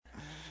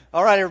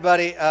All right,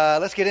 everybody,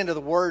 let's get into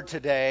the Word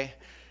today.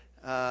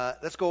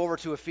 Let's go over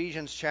to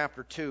Ephesians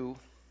chapter 2.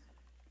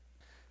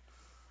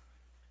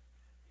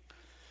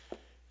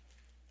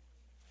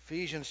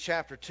 Ephesians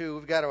chapter 2,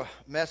 we've got a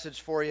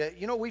message for you.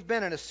 You know, we've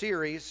been in a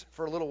series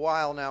for a little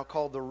while now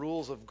called The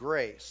Rules of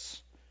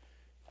Grace.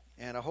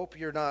 And I hope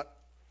you're not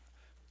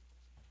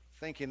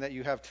thinking that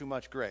you have too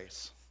much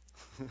grace.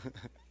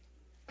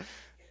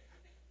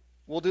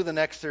 We'll do the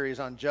next series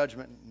on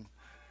judgment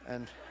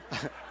and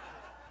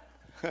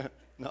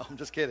no, I'm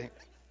just kidding.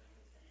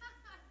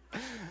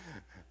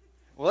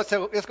 Well, let's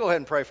go ahead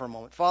and pray for a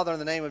moment. Father, in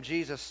the name of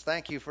Jesus,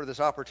 thank you for this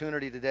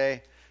opportunity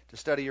today to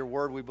study your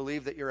word. We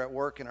believe that you're at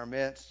work in our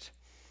midst,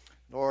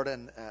 Lord,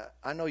 and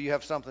I know you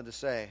have something to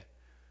say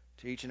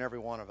to each and every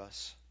one of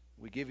us.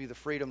 We give you the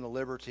freedom, the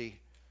liberty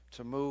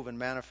to move and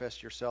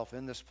manifest yourself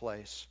in this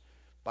place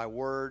by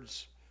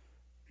words,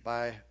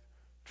 by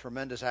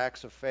tremendous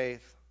acts of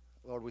faith.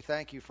 Lord, we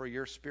thank you for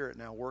your Spirit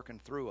now working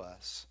through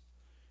us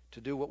to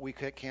do what we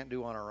can't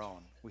do on our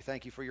own. We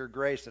thank you for your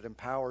grace that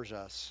empowers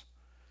us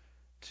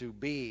to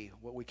be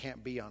what we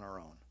can't be on our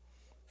own.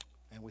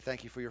 And we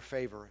thank you for your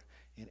favor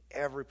in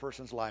every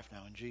person's life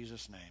now, in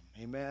Jesus' name.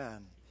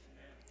 Amen.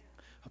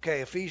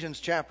 Okay, Ephesians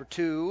chapter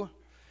 2.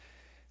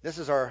 This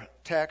is our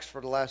text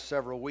for the last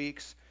several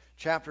weeks.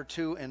 Chapter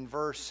 2 and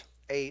verse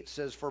 8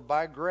 says, "For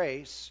by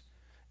grace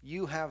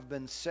you have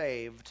been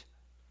saved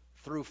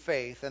through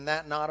faith, and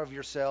that not of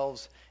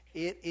yourselves.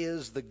 It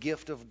is the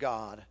gift of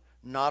God,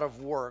 not of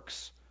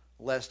works,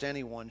 lest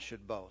anyone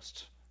should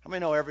boast." How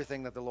many know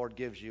everything that the Lord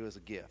gives you is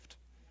a gift?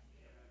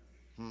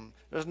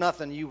 There's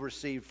nothing you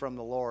received from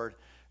the Lord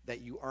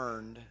that you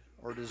earned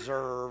or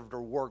deserved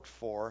or worked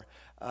for.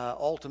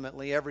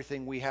 Ultimately,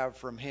 everything we have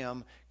from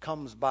Him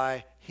comes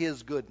by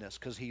His goodness,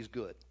 because He's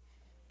good,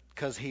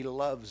 because He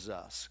loves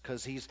us,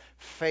 because He's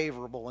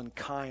favorable and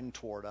kind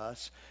toward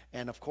us.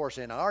 And of course,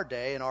 in our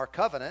day, in our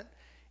covenant,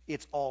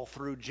 it's all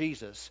through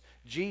Jesus.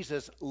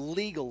 Jesus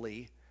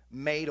legally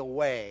made a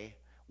way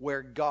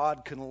where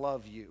God can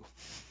love you.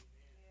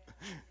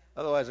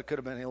 Otherwise, it could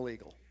have been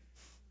illegal.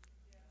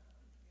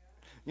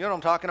 You know what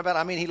I'm talking about?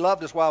 I mean, He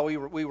loved us while we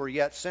were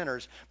yet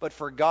sinners. But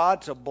for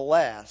God to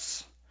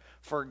bless,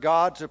 for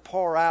God to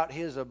pour out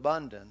His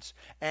abundance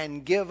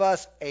and give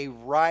us a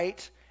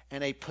right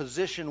and a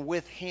position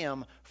with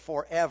Him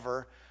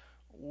forever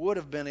would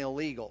have been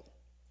illegal.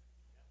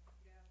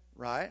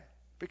 Right?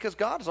 Because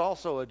God is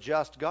also a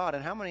just God.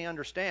 And how many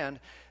understand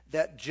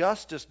that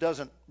justice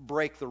doesn't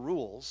break the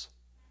rules?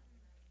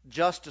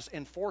 Justice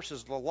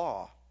enforces the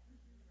law.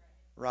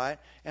 Right?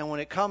 And when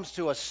it comes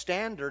to a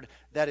standard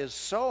that is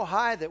so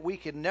high that we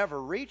could never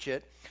reach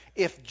it,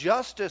 if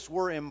justice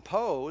were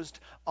imposed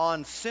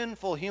on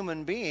sinful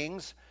human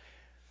beings,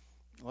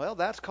 well,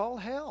 that's called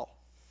hell.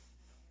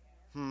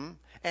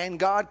 And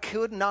God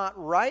could not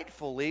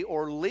rightfully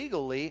or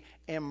legally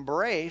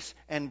embrace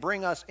and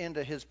bring us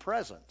into His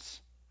presence.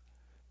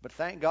 But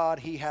thank God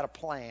He had a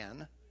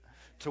plan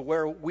to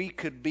where we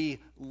could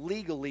be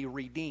legally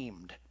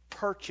redeemed,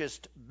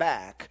 purchased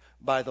back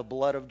by the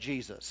blood of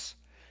Jesus.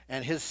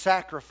 And His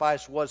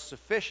sacrifice was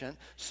sufficient.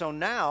 So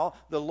now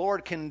the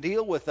Lord can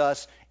deal with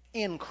us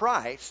in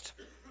Christ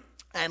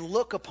and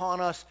look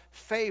upon us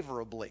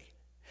favorably.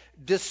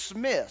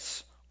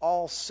 Dismiss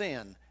all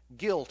sin,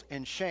 guilt,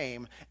 and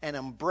shame, and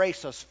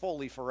embrace us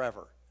fully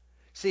forever.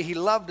 See, He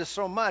loved us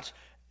so much,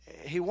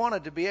 He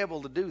wanted to be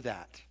able to do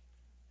that.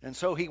 And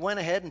so He went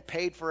ahead and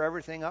paid for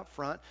everything up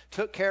front,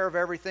 took care of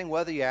everything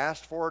whether you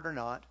asked for it or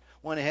not,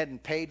 went ahead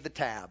and paid the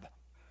tab.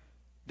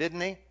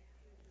 Didn't He?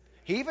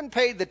 He even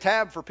paid the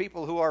tab for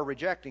people who are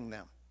rejecting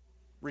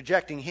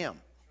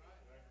Him.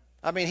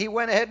 I mean, He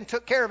went ahead and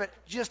took care of it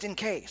just in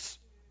case.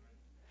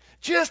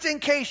 Just in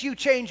case you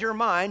change your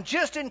mind,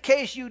 just in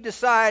case you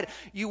decide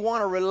you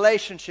want a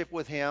relationship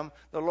with Him,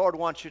 the Lord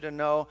wants you to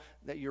know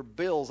that your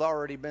bill's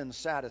already been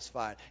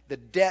satisfied. The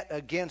debt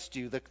against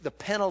you, the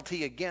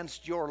penalty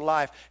against your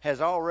life has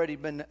already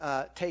been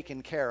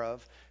taken care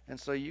of. And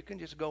so you can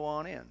just go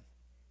on in.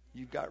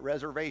 You've got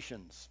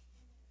reservations.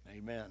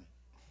 Amen.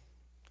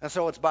 And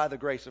so it's by the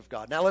grace of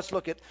God. Now let's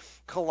look at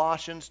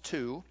Colossians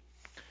 2.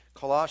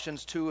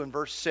 Colossians 2 and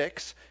verse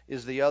 6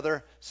 is the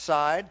other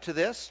side to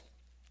this,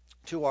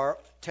 to our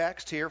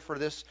text here for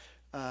this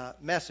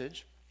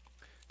message.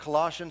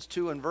 Colossians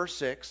 2 and verse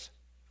 6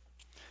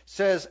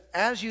 says,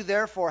 "As you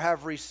therefore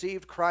have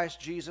received Christ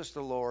Jesus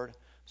the Lord,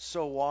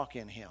 so walk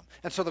in Him."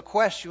 And so the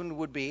question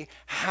would be,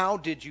 how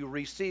did you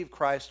receive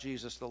Christ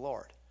Jesus the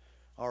Lord?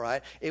 All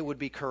right. It would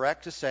be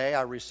correct to say,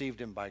 I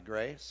received Him by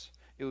grace.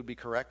 It would be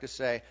correct to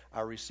say,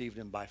 I received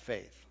Him by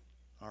faith.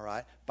 All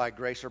right? By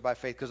grace or by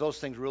faith, because those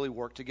things really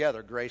work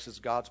together. Grace is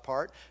God's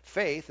part.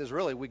 Faith is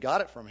really, we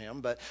got it from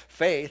Him, but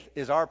faith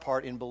is our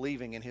part in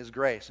believing in His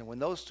grace. And when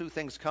those two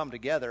things come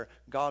together,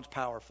 God's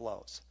power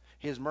flows.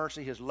 His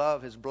mercy, His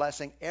love, His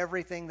blessing,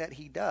 everything that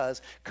He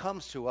does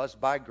comes to us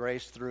by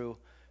grace through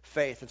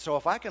faith. And so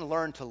if I can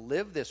learn to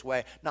live this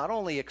way, not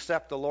only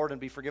accept the Lord and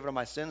be forgiven of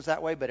my sins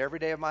that way, but every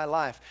day of my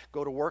life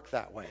go to work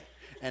that way.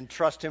 and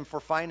trust Him for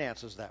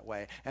finances that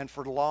way, and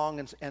for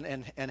long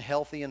and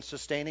healthy and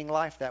sustaining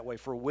life that way,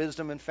 for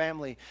wisdom and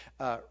family,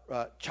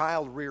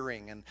 child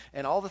rearing,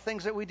 and all the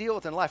things that we deal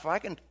with in life. If I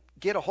can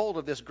get a hold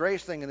of this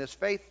grace thing and this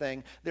faith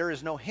thing, there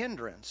is no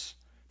hindrance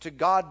to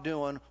God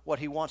doing what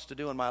He wants to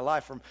do in my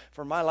life.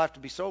 For my life to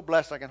be so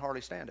blessed I can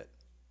hardly stand it.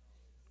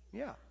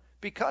 Yeah.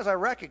 Because I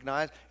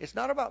recognize it's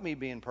not about me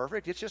being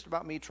perfect. It's just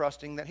about me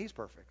trusting that He's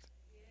perfect.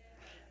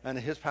 And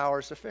that His power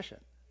is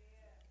sufficient.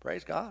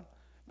 Praise God.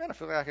 Man, I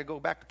feel like I could go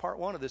back to part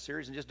 1 of this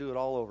series and just do it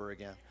all over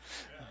again.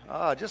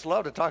 I just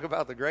love to talk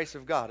about the grace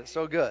of God. It's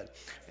so good.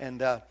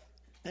 And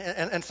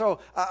so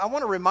I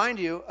want to remind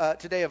you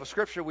today of a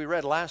scripture we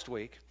read last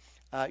week.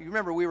 You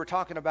remember we were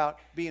talking about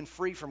being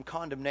free from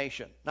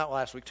condemnation. Not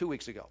last week, 2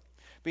 weeks ago.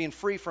 Being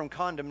free from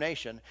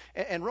condemnation.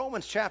 And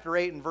Romans chapter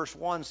 8 and verse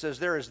 1 says,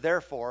 there is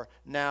therefore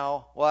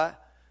now, what?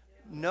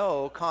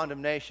 No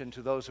condemnation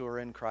to those who are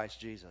in Christ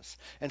Jesus.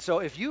 And so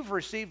if you've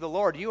received the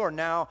Lord, you are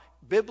now,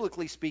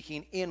 biblically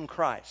speaking, in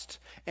Christ.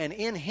 And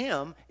in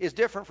Him is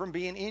different from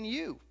being in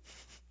you.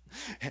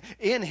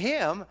 In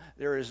Him,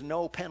 there is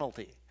no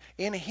penalty.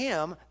 In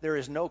Him, there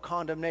is no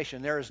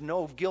condemnation. There is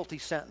no guilty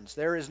sentence.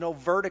 There is no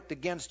verdict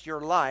against your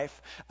life.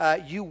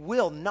 You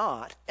will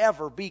not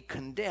ever be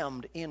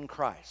condemned in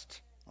Christ.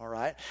 All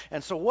right?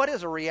 And so what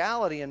is a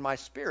reality in my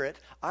spirit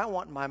I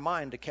want my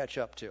mind to catch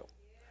up to?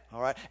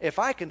 All right? If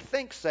I can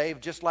think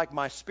saved just like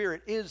my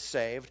spirit is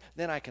saved,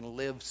 then I can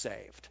live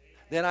saved.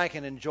 Then I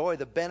can enjoy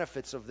the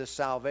benefits of this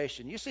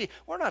salvation. You see,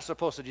 we're not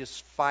supposed to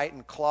just fight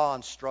and claw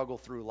and struggle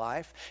through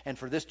life and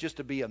for this just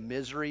to be a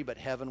misery, but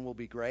heaven will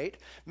be great.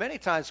 Many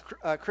times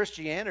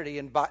Christianity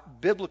and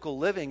biblical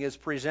living is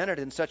presented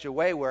in such a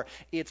way where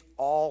it's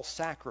all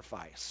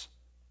sacrifice.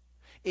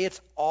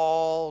 It's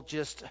all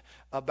just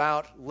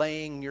about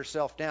laying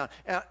yourself down.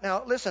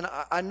 Now listen,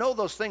 I know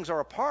those things are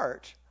a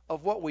part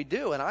of what we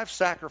do, and I've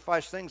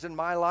sacrificed things in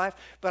my life,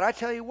 but I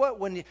tell you what,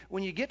 when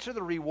you get to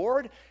the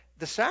reward,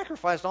 the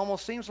sacrifice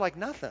almost seems like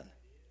nothing.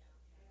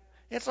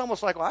 It's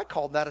almost like, well, I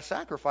called that a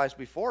sacrifice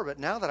before, but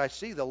now that I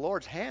see the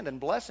Lord's hand and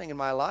blessing in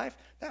my life,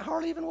 that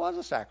hardly even was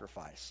a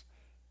sacrifice.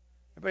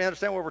 Everybody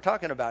understand what we're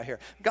talking about here?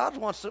 God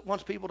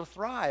wants people to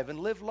thrive and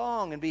live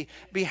long and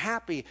be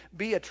happy,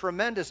 be a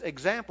tremendous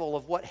example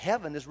of what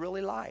heaven is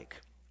really like.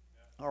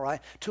 All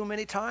right, too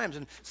many times.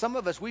 And some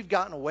of us, we've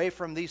gotten away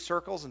from these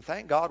circles, and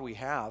thank God we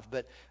have.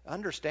 But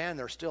understand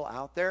they're still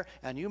out there,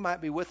 and you might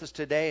be with us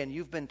today, and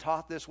you've been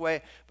taught this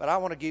way. But I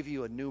want to give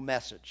you a new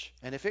message.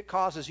 And if it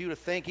causes you to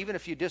think, even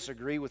if you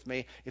disagree with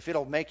me, if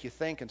it'll make you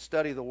think and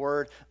study the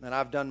Word, then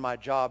I've done my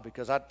job.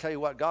 Because I tell you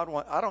what,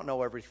 I don't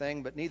know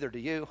everything, but neither do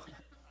you.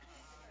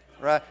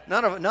 Right?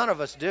 None of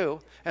us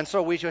do. And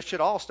so we just should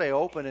all stay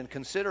open and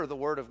consider the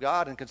Word of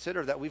God and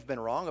consider that we've been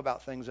wrong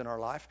about things in our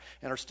life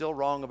and are still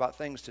wrong about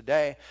things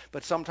today.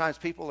 But sometimes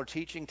people are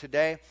teaching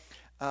today.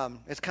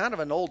 It's kind of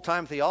an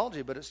old-time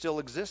theology, but it still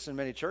exists in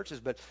many churches.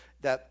 But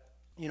that,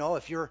 you know,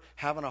 if you're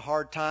having a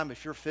hard time,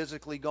 if you're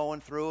physically going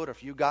through it, or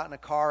if you got in a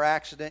car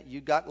accident, you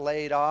got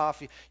laid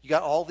off, you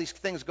got all these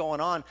things going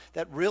on,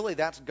 that really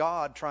that's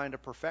God trying to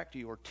perfect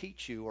you or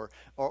teach you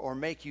or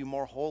make you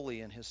more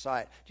holy in His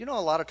sight. Do you know a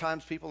lot of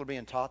times people are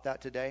being taught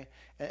that today?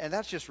 And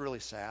that's just really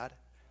sad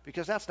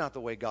because that's not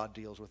the way God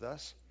deals with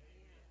us.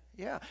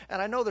 Yeah,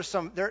 and I know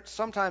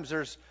sometimes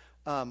there's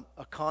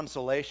a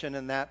consolation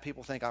in that.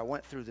 People think, I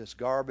went through this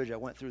garbage, I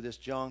went through this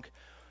junk.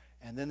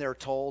 And then they're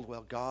told,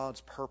 well,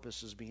 God's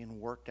purpose is being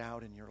worked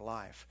out in your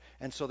life.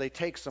 And so they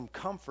take some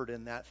comfort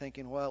in that,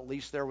 thinking, well, at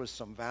least there was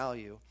some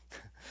value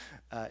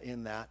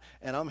in that.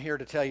 And I'm here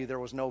to tell you there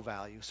was no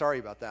value. Sorry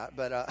about that.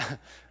 But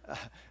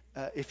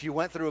if you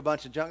went through a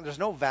bunch of junk, there's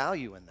no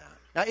value in that.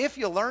 Now, if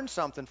you learn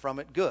something from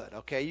it, good.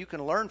 Okay, you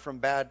can learn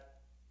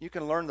you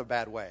can learn the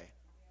bad way,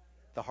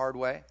 the hard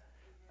way.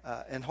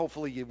 And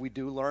hopefully we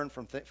do learn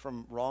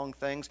from wrong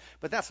things.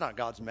 But that's not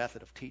God's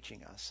method of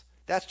teaching us.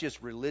 That's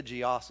just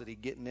religiosity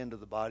getting into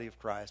the body of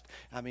Christ.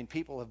 I mean,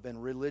 people have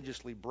been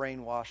religiously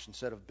brainwashed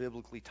instead of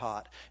biblically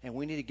taught. And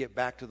we need to get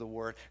back to the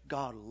Word.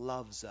 God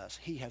loves us.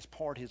 He has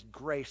poured His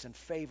grace and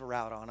favor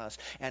out on us.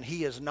 And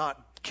He is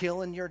not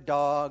killing your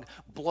dog,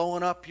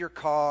 blowing up your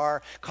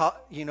car,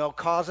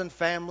 causing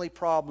family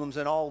problems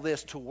and all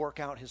this to work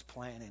out His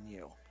plan in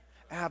you.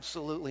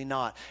 Absolutely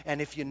not.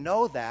 And if you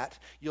know that,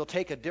 you'll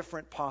take a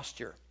different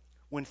posture.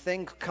 When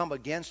things come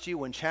against you,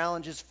 when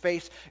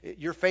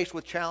you're faced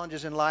with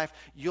challenges in life,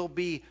 you'll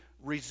be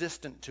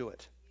resistant to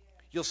it.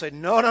 You'll say,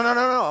 no,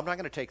 I'm not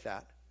going to take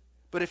that.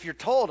 But if you're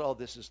told, oh,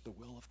 this is the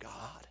will of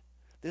God,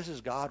 this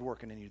is God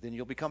working in you, then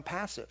you'll become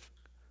passive.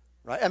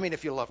 Right? I mean,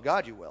 if you love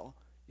God, you will.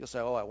 You'll say,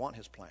 oh, I want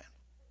His plan.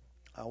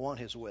 I want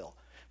His will.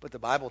 But the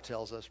Bible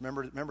tells us,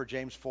 remember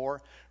James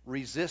 4,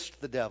 resist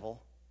the devil,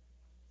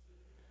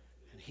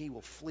 and he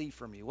will flee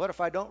from you. What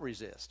if I don't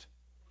resist?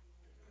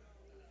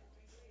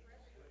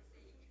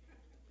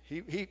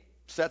 He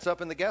sets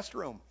up in the guest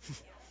room,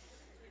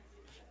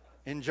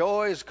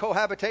 enjoys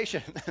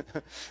cohabitation.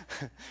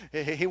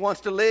 He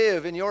wants to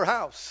live in your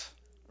house,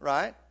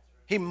 right?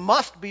 He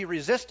must be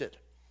resisted.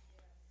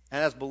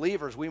 And as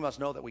believers, we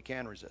must know that we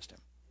can resist him.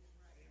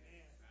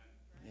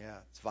 Yeah,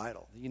 it's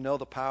vital. You know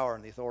the power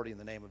and the authority in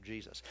the name of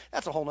Jesus.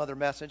 That's a whole other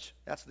message.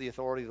 That's the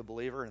authority of the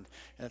believer,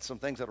 and some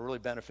things that are really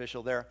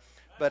beneficial there.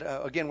 But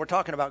again, we're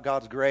talking about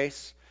God's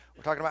grace.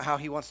 We're talking about how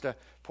he wants to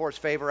pour his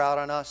favor out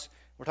on us.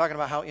 We're talking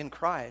about how in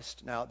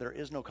Christ, now, there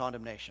is no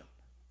condemnation.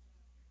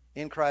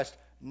 In Christ,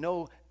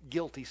 no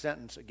guilty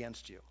sentence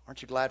against you.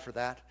 Aren't you glad for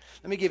that?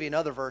 Let me give you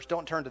another verse.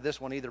 Don't turn to this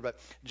one either, but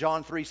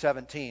John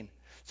 3:17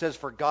 says,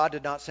 "For God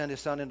did not send his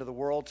Son into the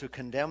world to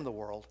condemn the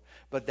world,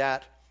 but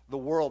that the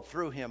world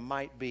through him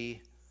might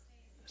be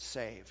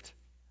saved."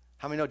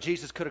 How many know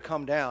Jesus could have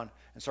come down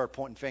and started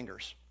pointing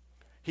fingers?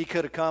 He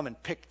could have come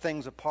and picked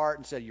things apart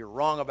and said, "You're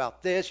wrong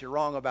about this, you're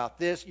wrong about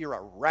this, you're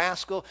a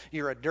rascal,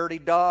 you're a dirty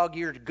dog,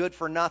 you're good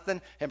for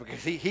nothing." And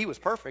because he was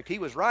perfect, he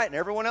was right, and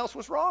everyone else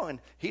was wrong,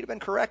 and he'd have been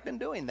correct in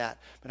doing that.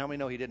 But how many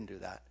know he didn't do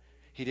that?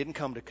 He didn't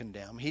come to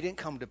condemn. He didn't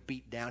come to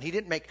beat down. He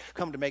didn't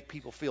come to make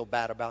people feel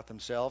bad about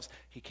themselves.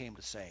 He came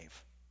to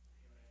save.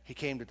 He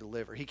came to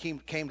deliver. He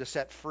came to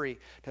set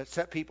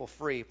people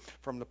free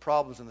from the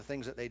problems and the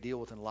things that they deal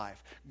with in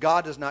life.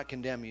 God does not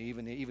condemn you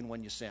even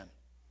when you sin.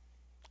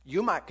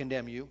 You might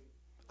condemn you.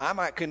 I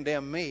might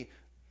condemn me.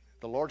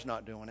 The Lord's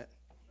not doing it.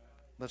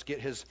 Let's get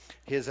his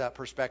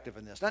perspective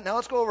in this. Now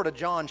let's go over to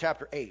John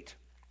chapter 8.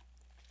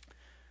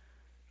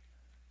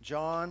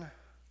 John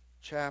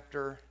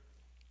chapter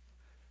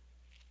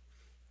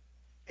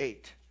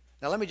 8.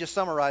 Now let me just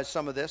summarize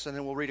some of this, and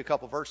then we'll read a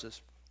couple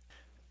verses.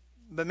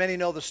 But many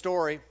know the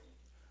story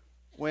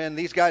when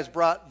these guys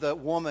brought the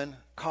woman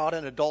caught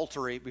in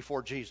adultery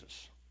before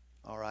Jesus.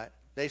 All right.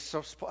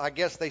 I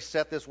guess they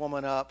set this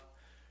woman up,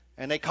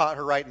 and they caught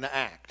her right in the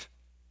act.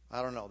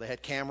 I don't know. They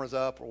had cameras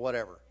up or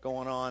whatever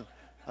going on.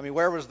 I mean,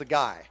 where was the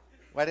guy?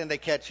 Why didn't they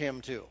catch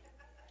him too?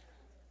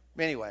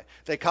 Anyway,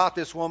 they caught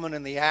this woman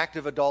in the act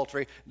of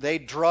adultery. They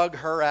drug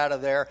her out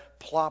of there,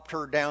 plopped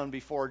her down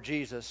before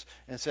Jesus,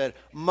 and said,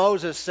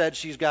 "Moses said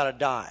she's got to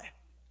die.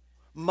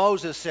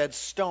 Moses said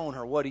stone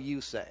her. What do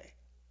you say?"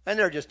 And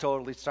they're just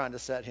totally trying to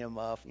set him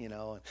up,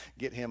 and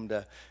get him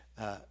to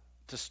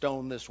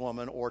stone this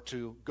woman or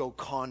to go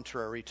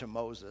contrary to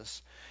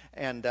Moses.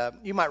 And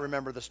you might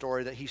remember the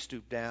story that he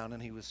stooped down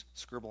and he was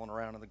scribbling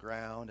around on the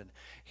ground, and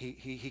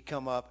he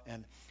come up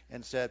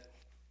and said,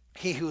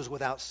 "He who is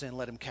without sin,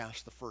 let him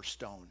cast the first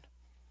stone."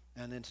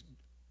 And then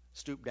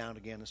stooped down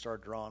again and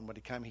started drawing. When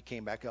he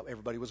came back up,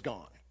 everybody was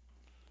gone.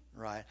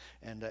 Right?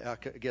 And I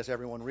guess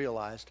everyone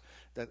realized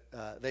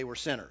that they were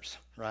sinners,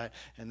 right?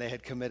 And they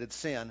had committed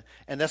sin.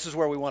 And this is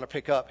where we want to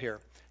pick up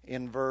here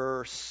in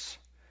verse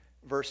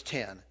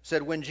 10. It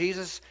said, "When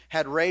Jesus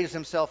had raised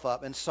himself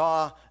up and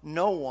saw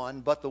no one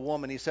but the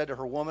woman, he said to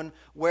her, 'Woman,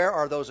 where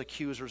are those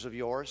accusers of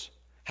yours?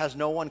 Has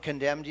no one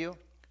condemned you?'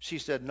 She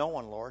said, 'No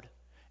one, Lord.'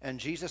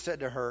 And Jesus said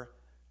to her,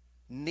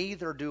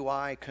 'Neither do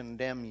I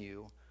condemn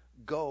you.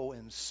 Go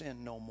and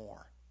sin no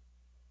more.'"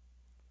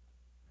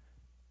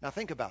 Now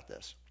think about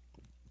this.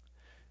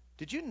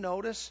 Did you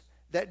notice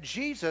that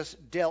Jesus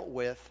dealt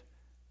with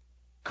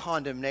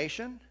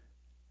condemnation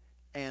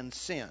and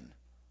sin?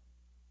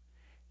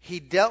 He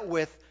dealt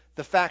with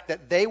the fact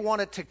that they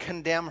wanted to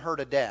condemn her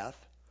to death,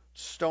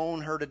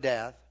 stone her to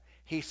death.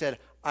 He said,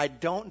 "I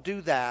don't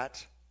do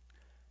that."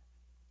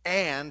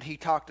 And he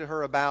talked to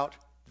her about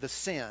the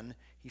sin.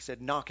 He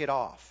said, "Knock it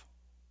off."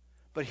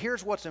 But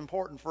here's what's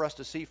important for us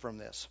to see from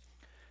this: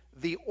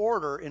 the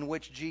order in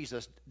which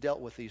Jesus dealt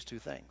with these two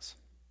things.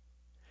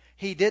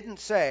 He didn't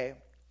say,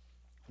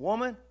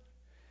 "Woman,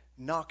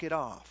 knock it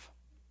off.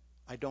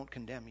 I don't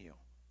condemn you."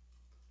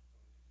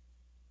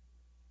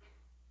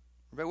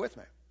 Everybody with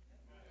me?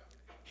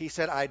 He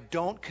said, "I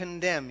don't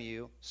condemn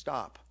you.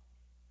 Stop."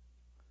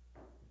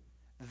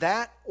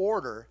 That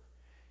order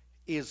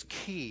is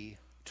key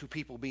to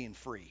people being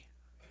free.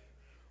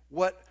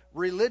 What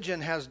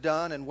religion has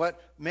done, and what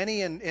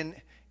many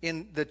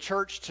in the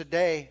church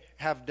today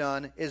have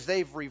done, is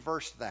they've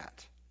reversed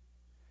that.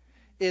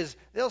 Is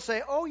they'll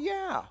say, "Oh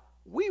yeah,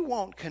 we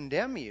won't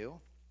condemn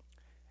you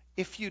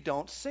if you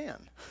don't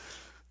sin.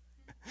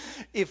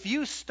 If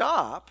you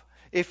stop,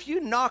 if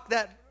you knock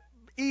that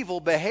evil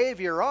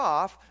behavior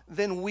off,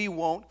 then we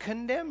won't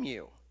condemn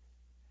you."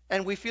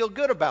 And we feel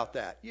good about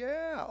that.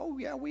 Yeah, oh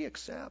yeah, we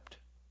accept.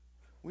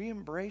 We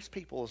embrace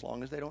people as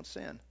long as they don't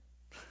sin.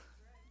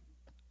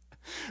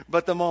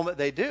 But the moment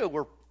they do,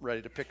 we're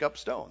ready to pick up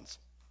stones.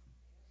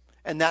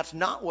 And that's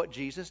not what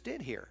Jesus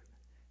did here.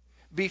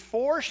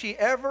 Before he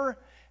ever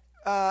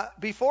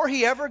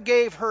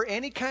gave her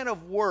any kind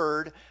of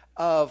word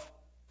of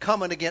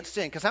coming against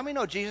sin, because how many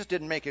know Jesus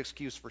didn't make an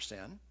excuse for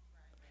sin?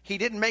 He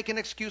didn't make an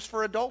excuse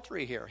for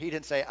adultery here. He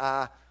didn't say,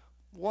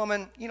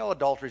 "Woman,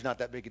 adultery's not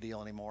that big a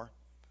deal anymore.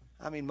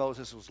 I mean,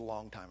 Moses was a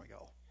long time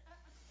ago.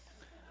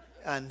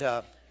 And,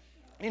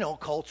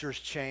 cultures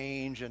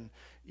change, and,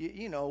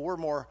 we're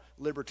more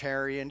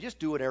libertarian. Just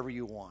do whatever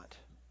you want."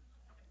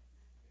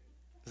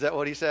 Is that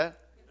what he said?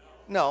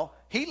 No.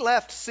 He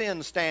left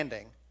sin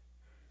standing,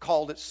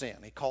 called it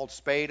sin. He called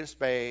spade a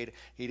spade.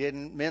 He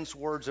didn't mince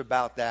words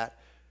about that.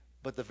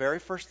 But the very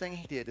first thing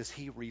he did is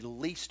he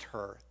released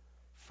her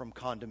from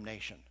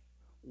condemnation.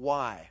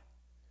 Why?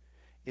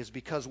 Is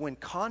because when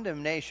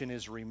condemnation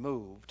is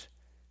removed,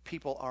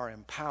 people are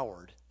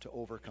empowered to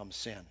overcome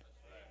sin.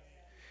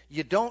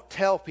 You don't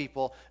tell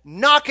people,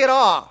 knock it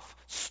off,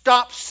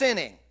 stop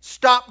sinning,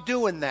 stop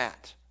doing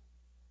that,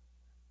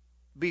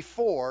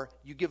 before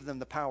you give them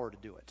the power to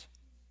do it.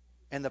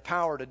 And the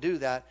power to do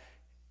that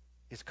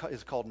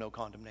is called no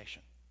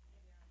condemnation.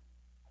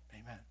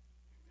 Amen.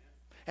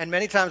 And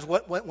many times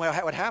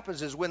what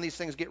happens is when these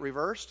things get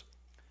reversed,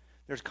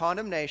 there's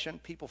condemnation.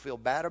 People feel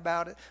bad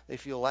about it. They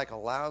feel like a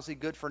lousy,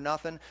 good for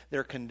nothing.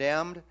 They're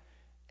condemned.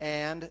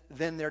 And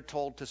then they're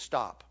told to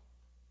stop.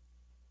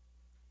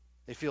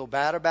 They feel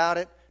bad about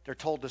it. They're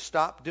told to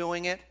stop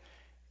doing it.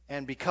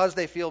 And because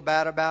they feel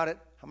bad about it,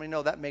 how many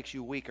know that makes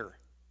you weaker?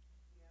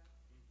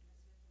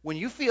 When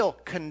you feel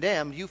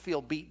condemned, you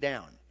feel beat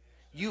down.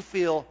 You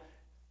feel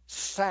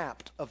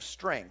sapped of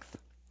strength.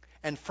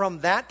 And from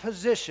that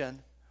position,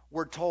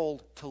 we're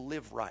told to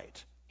live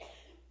right.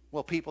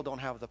 Well, people don't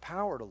have the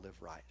power to live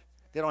right.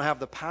 They don't have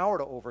the power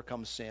to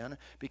overcome sin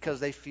because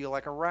they feel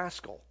like a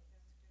rascal.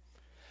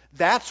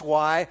 That's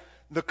why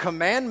the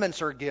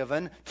commandments are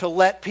given, to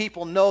let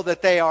people know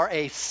that they are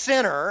a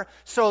sinner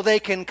so they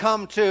can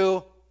come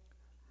to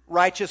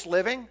righteous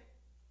living,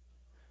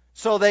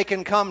 so they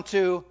can come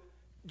to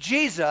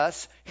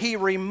Jesus. He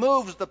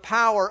removes the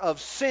power of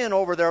sin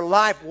over their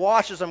life,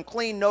 washes them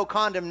clean, no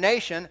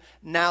condemnation.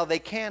 Now they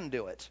can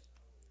do it.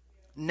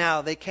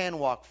 Now they can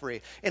walk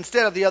free.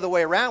 Instead of the other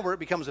way around where it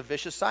becomes a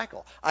vicious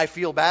cycle. I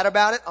feel bad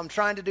about it. I'm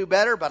trying to do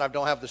better, but I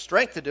don't have the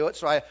strength to do it,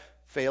 so I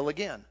fail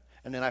again.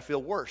 And then I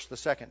feel worse the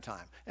second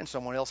time. And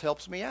someone else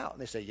helps me out. And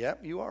they say,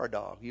 yep, you are a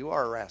dog. You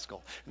are a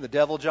rascal. And the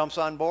devil jumps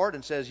on board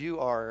and says,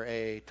 you are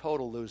a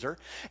total loser.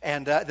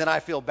 And then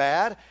I feel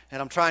bad,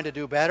 and I'm trying to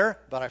do better,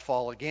 but I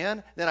fall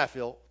again. Then I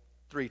feel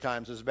 3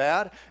 times as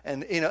bad.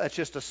 And, it's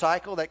just a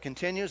cycle that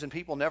continues, and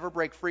people never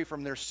break free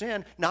from their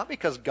sin, not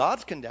because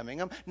God's condemning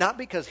them, not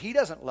because He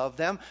doesn't love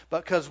them,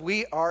 but because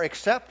we are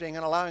accepting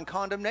and allowing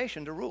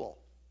condemnation to rule.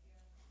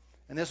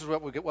 And this is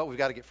what we've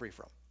got to get free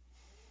from.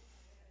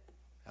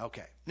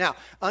 Okay. Now,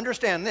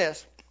 understand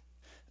this,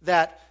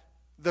 that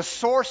the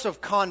source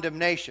of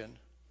condemnation,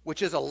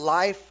 which is a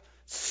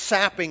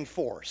life-sapping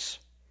force,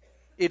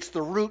 it's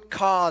the root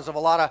cause of a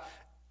lot of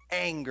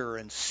anger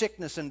and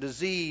sickness and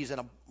disease and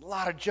a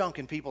lot of junk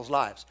in people's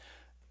lives.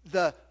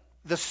 The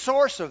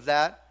source of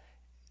that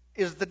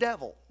is the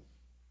devil.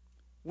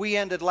 We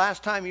ended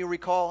last time, you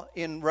recall,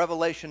 in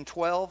Revelation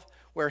 12,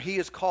 where he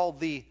is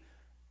called the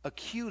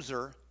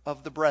accuser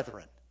of the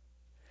brethren.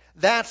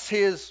 That's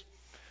his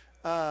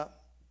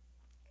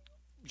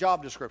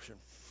job description.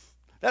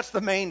 That's the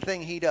main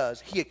thing he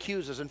does. He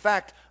accuses. In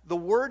fact, the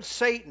word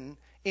Satan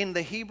in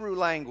the Hebrew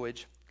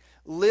language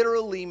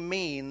literally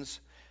means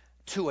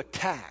to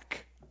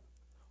attack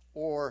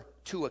or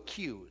to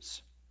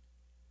accuse.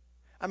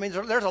 I mean,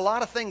 there's a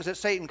lot of things that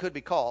Satan could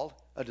be called.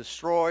 A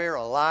destroyer,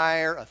 a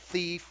liar, a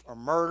thief, a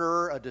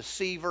murderer, a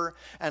deceiver.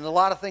 And a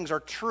lot of things are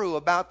true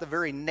about the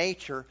very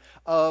nature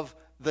of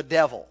the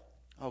devil.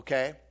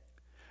 Okay?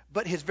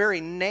 But his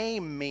very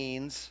name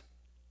means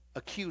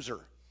accuser.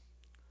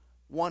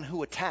 One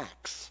who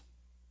attacks.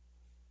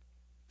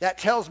 That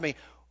tells me,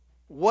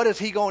 what is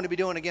he going to be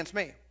doing against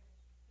me?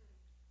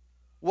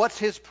 What's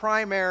his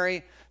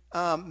primary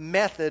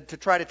method to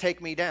try to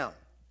take me down?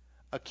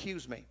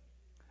 Accuse me.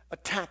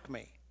 Attack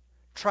me.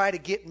 Try to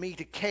get me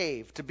to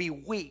cave, to be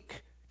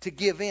weak, to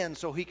give in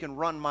so he can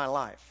run my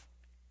life.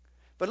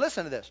 But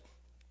listen to this.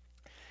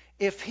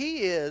 If he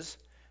is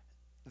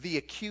the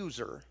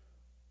accuser,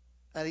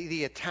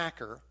 the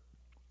attacker,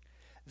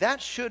 that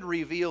should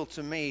reveal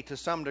to me to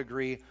some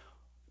degree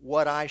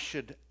what I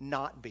should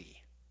not be.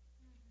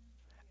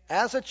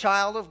 As a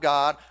child of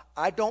God,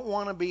 I don't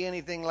want to be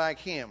anything like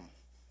him.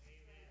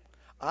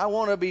 I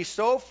want to be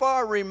so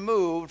far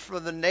removed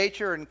from the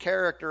nature and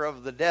character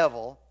of the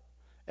devil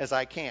as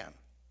I can.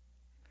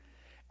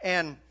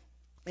 And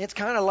it's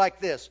kind of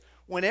like this.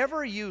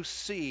 Whenever you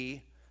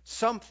see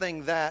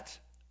something that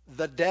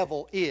the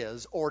devil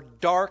is, or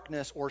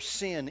darkness or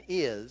sin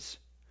is,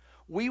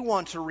 we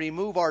want to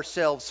remove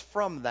ourselves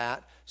from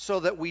that so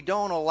that we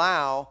don't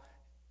allow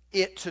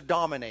it to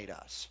dominate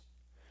us.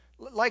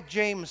 Like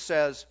James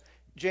says,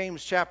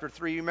 James chapter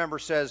 3, you remember,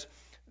 says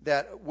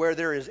that where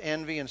there is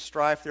envy and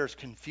strife, there's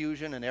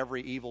confusion and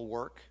every evil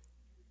work.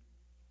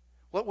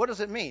 What does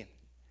it mean?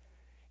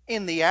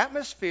 In the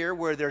atmosphere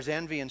where there's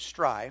envy and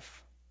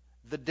strife,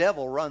 the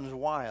devil runs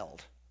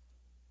wild.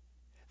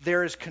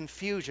 There is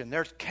confusion,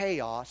 there's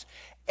chaos.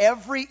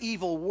 Every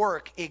evil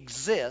work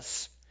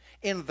exists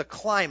in the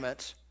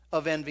climate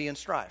of envy and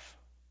strife.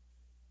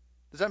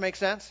 Does that make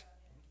sense?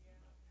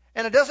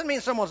 And it doesn't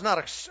mean someone's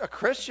not a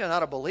Christian,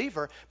 not a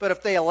believer, but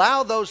if they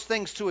allow those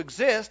things to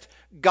exist,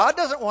 God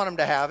doesn't want them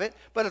to have it,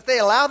 but if they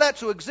allow that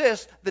to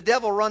exist, the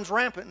devil runs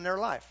rampant in their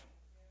life.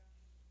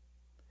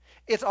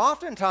 It's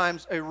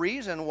oftentimes a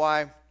reason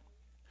why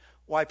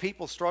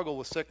people struggle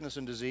with sickness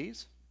and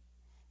disease,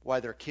 why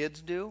their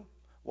kids do,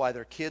 why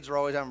their kids are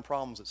always having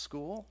problems at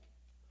school.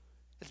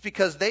 It's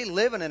because they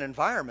live in an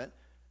environment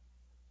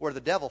where the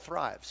devil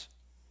thrives.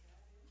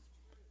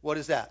 What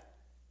is that?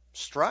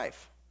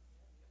 Strife.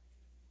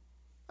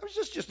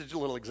 It's just a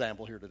little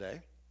example here today.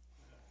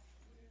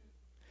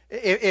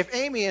 If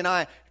Amy and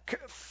I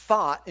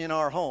fought in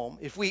our home,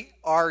 if we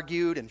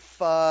argued and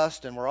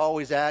fussed and were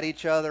always at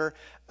each other,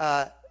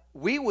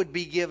 we would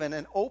be given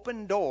an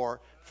open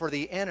door for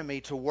the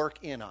enemy to work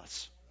in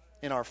us,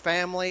 in our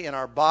family, in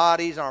our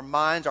bodies, our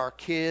minds, our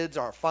kids,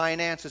 our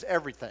finances,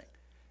 everything.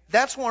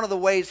 That's one of the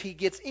ways he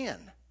gets in.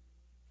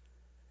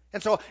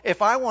 And so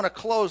if I want to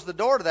close the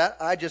door to that,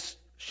 I just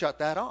shut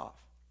that off.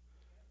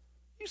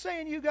 You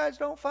saying you guys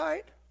don't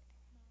fight?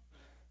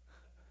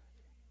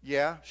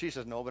 Yeah. She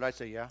says no, but I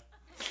say yeah.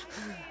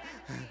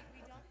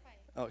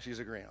 Oh, she's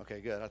agreeing.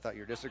 Okay, good. I thought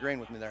you were disagreeing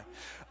with me there.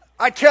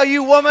 I tell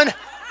you, woman.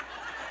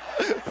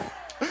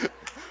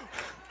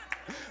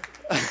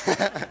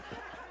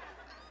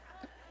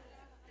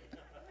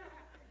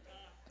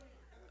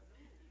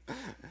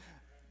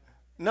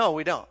 No,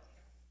 we don't.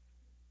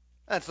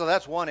 And so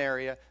that's one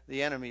area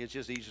the enemy is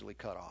just easily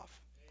cut off.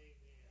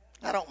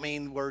 I don't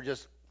mean we're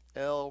just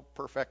el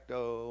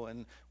perfecto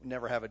and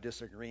never have a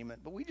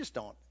disagreement, but we just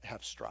don't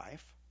have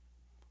strife.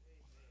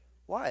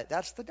 Why?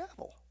 That's the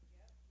devil.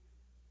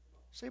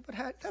 See, but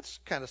that's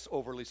kind of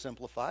overly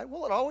simplified.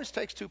 Well, it always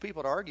takes two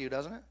people to argue,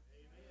 doesn't it?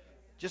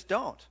 Just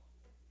don't.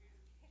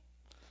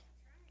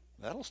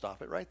 That'll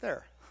stop it right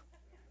there.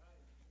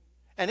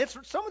 And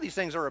some of these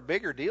things are a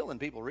bigger deal than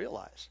people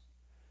realize.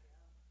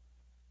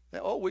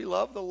 Oh, we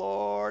love the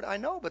Lord. I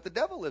know, but the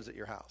devil lives at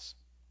your house.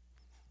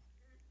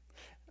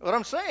 What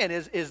I'm saying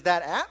is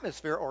that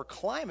atmosphere or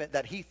climate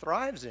that he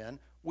thrives in,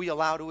 we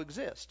allow to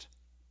exist.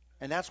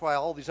 And that's why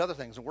all these other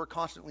things, and we're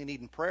constantly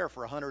needing prayer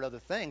for 100 other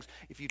things.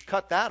 If you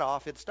cut that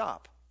off, it'd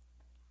stop.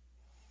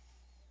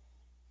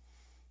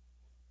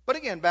 But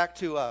again, back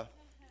to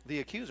the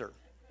accuser.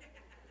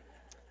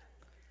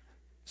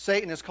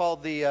 Satan is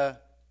called the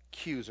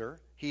accuser.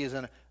 He is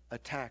an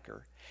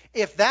attacker.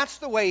 If that's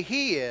the way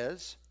he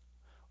is,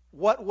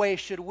 what way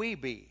should we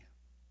be?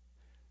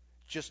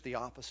 Just the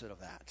opposite of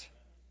that.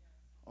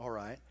 All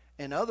right.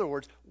 In other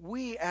words,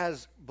 we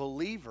as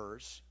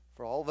believers,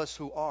 for all of us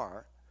who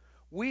are,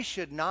 we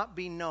should not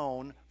be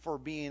known for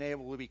being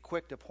able to be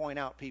quick to point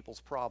out people's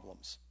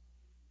problems.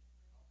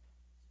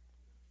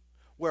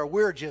 Where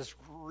we're just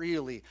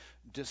really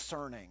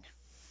discerning.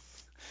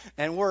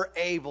 And we're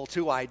able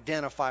to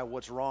identify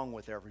what's wrong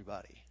with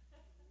everybody.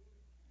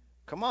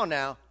 Come on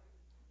now.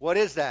 What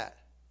is that?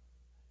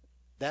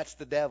 That's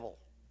the devil.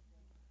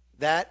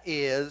 That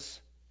is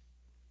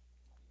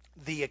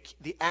the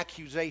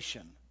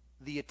accusation,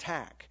 the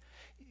attack.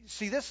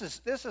 See, this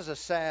is a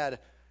sad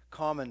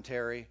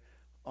commentary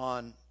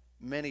on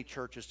many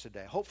churches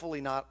today.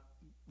 Hopefully not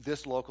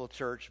this local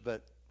church,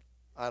 but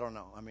I don't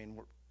know. I mean,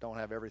 we don't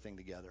have everything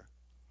together.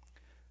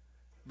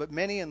 But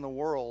many in the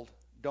world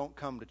don't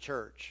come to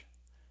church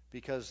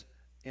because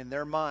in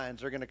their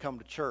minds they're going to come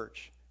to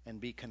church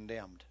and be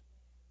condemned.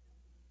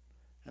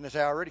 And they say,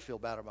 I already feel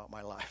bad about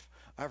my life.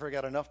 I've already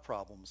got enough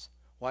problems.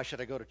 Why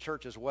should I go to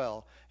church as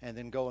well and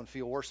then go and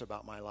feel worse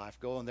about my life?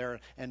 Go in there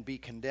and be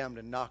condemned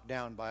and knocked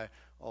down by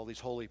all these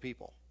holy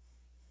people.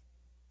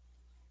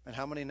 And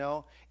how many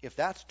know if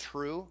that's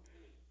true,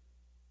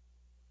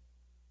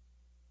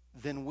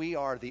 then we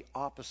are the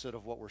opposite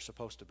of what we're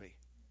supposed to be.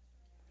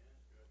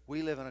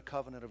 We live in a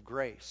covenant of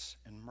grace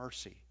and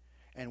mercy,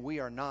 and we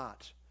are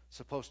not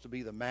supposed to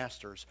be the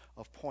masters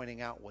of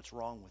pointing out what's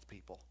wrong with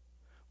people,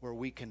 where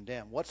we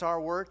condemn. What's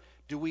our word?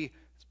 Do we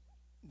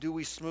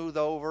smooth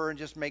over and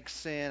just make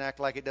sin act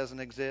like it doesn't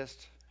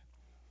exist?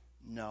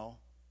 No.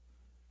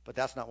 But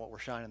that's not what we're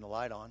shining the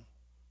light on.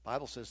 The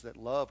Bible says that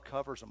love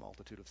covers a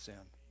multitude of sin.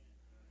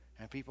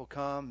 And people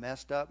come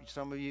messed up.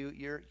 Some of you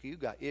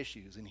got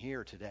issues in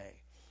here today.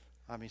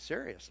 I mean,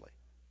 seriously.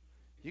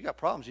 You got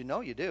problems. You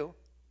know you do.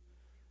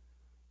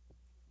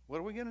 What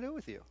are we going to do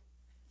with you?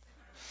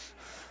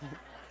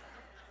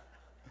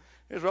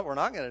 Here's what we're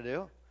not going to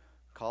do.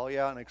 Call you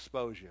out and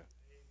expose you.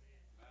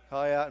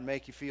 Call you out and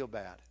make you feel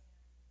bad.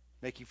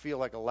 Make you feel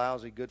like a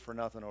lousy,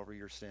 good-for-nothing over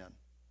your sin.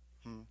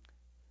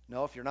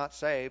 No, if you're not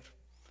saved,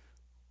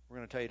 we're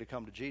going to tell you to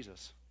come to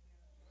Jesus.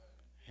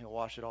 He'll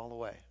wash it all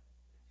away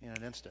in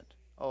an instant.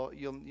 Oh,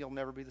 you'll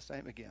never be the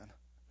same again.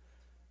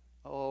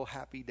 Oh,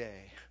 happy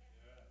day.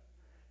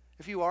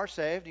 If you are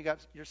saved,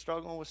 you're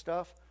struggling with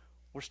stuff,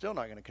 we're still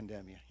not going to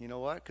condemn you. You know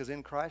what? Because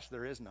in Christ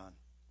there is none.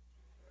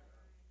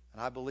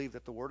 And I believe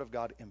that the Word of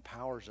God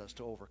empowers us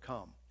to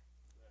overcome.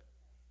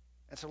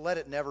 And so let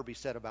it never be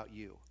said about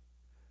you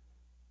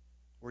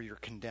where you're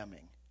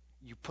condemning.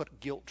 You put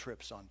guilt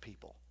trips on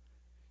people.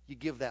 You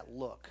give that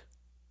look.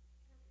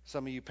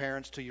 Some of you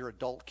parents to your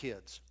adult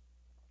kids.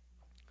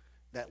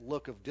 That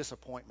look of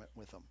disappointment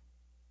with them.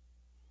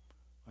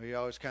 Or you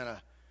always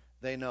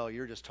they know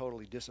you're just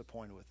totally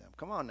disappointed with them.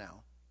 Come on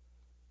now.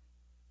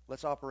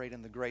 Let's operate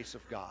in the grace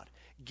of God.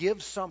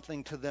 Give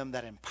something to them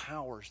that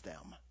empowers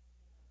them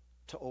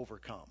to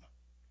overcome.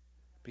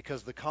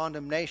 Because the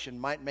condemnation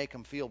might make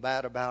them feel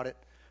bad about it,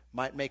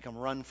 might make them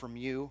run from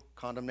you.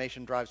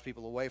 Condemnation drives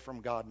people away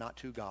from God, not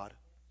to God.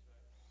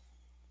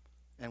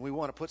 And we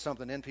want to put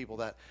something in people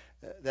that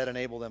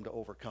enable them to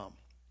overcome.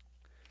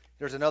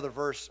 There's another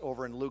verse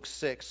over in Luke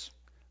 6.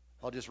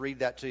 I'll just read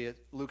that to you.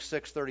 Luke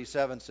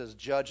 6:37 says,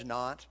 "Judge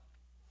not,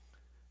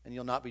 and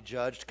you'll not be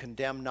judged.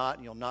 Condemn not,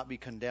 and you'll not be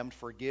condemned.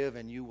 Forgive,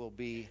 and you will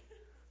be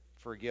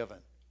forgiven.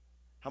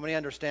 How many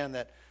understand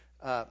that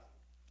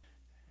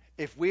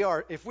if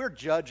we're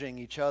judging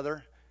each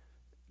other,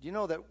 do you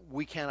know that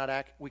we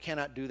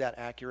cannot do that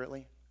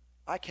accurately?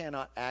 I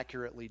cannot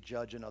accurately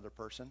judge another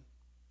person.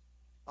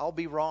 I'll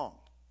be wrong.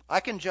 I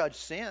can judge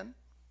sin.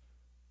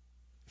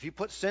 If you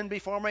put sin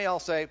before me, I'll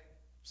say,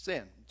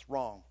 sin. It's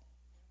wrong.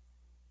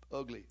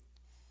 Ugly.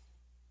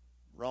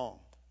 Wrong.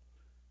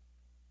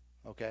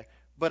 Okay?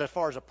 But as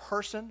far as a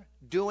person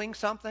doing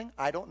something,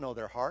 I don't know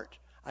their heart.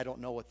 I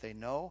don't know what they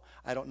know.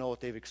 I don't know what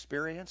they've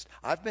experienced.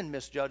 I've been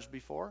misjudged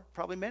before.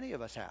 Probably many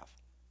of us have.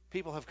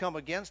 People have come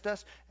against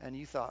us, and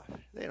you thought,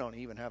 they don't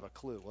even have a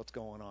clue what's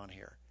going on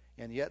here.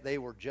 And yet they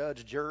were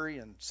judge, jury,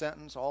 and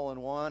sentence all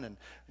in one,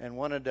 and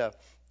wanted to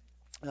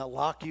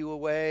lock you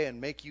away and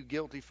make you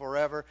guilty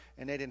forever,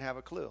 and they didn't have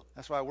a clue.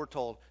 That's why we're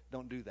told,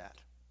 don't do that.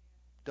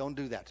 Don't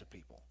do that to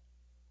people.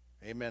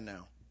 Amen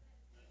now.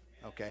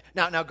 Okay.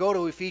 Now go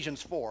to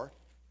Ephesians 4.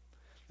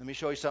 Let me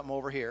show you something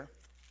over here.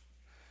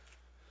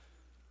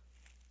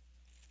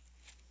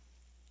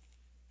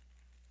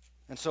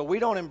 And so we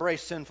don't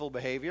embrace sinful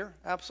behavior.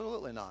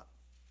 Absolutely not.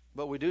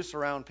 But we do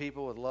surround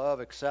people with love,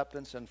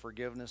 acceptance, and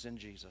forgiveness in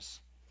Jesus.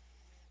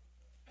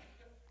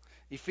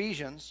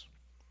 Ephesians,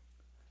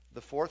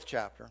 the 4th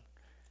chapter,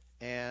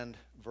 and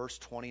verse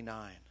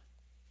 29.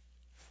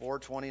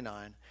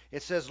 4:29.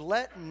 It says,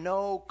 let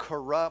no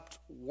corrupt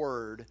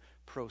word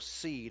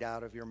proceed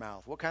out of your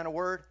mouth. What kind of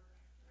word?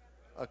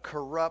 A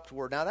corrupt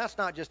word. Now, that's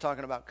not just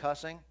talking about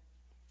cussing.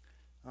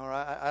 All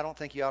right, I don't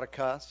think you ought to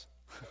cuss.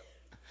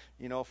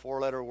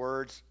 4-letter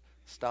words.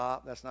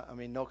 Stop. That's not.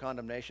 No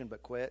condemnation,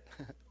 but quit.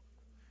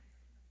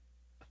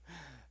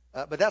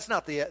 But that's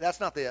not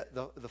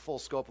the full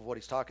scope of what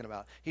he's talking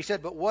about. He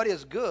said, but what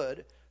is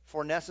good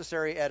for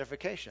necessary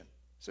edification?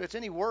 So it's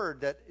any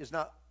word that is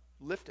not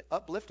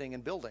uplifting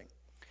and building.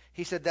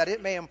 He said that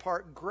it may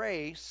impart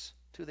grace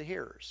to the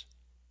hearers.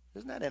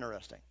 Isn't that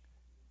interesting?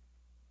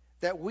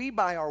 That we,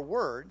 by our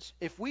words,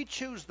 if we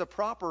choose the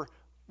proper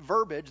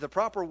verbiage, the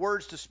proper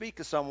words to speak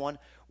to someone,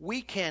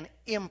 we can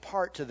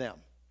impart to them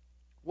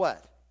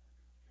what?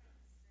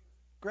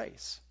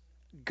 Grace.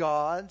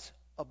 God's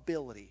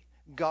ability.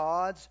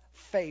 God's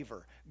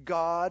favor.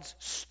 God's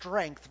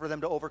strength for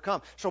them to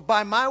overcome. So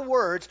by my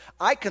words,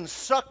 I can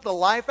suck the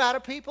life out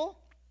of people.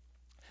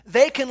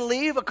 They can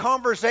leave a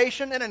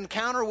conversation, an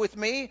encounter with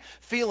me,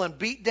 feeling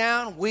beat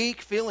down,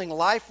 weak, feeling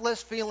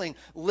lifeless, feeling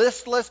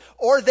listless,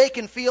 or they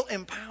can feel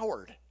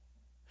empowered.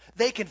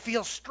 They can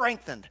feel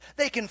strengthened.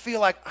 They can feel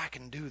like, I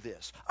can do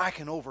this. I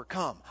can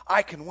overcome.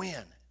 I can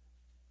win.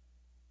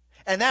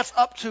 And that's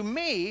up to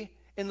me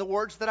in the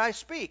words that I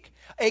speak.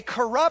 A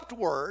corrupt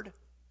word,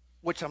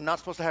 which I'm not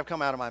supposed to have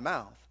come out of my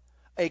mouth,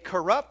 a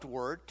corrupt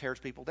word tears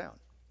people down.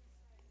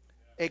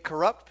 A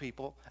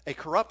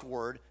corrupt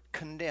word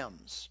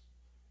condemns.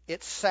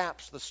 It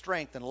saps the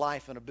strength and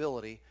life and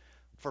ability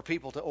for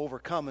people to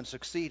overcome and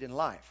succeed in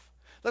life.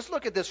 Let's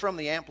look at this from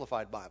the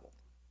Amplified Bible.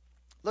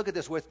 Look at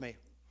this with me.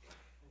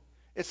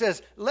 It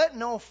says, let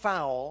no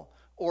foul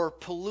or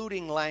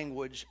polluting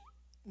language,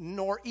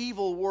 nor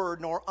evil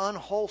word, nor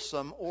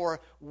unwholesome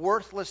or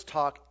worthless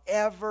talk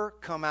ever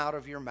come out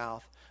of your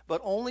mouth,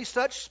 but only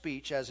such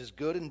speech as is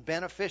good and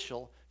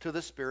beneficial to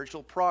the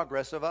spiritual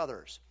progress of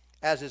others,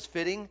 as is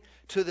fitting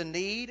to the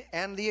need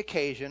and the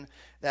occasion,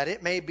 that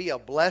it may be a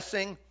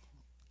blessing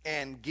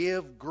and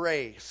give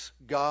grace,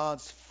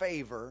 God's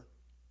favor,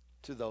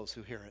 to those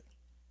who hear it.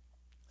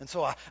 And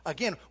so,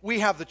 again,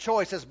 we have the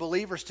choice as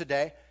believers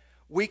today.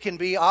 We can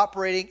be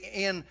operating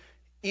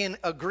in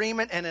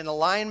agreement and in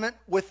alignment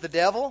with the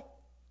devil,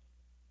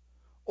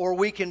 or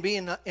we can be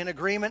in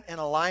agreement and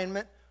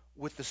alignment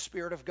with the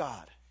Spirit of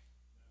God,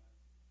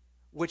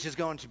 which is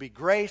going to be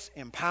grace,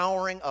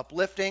 empowering,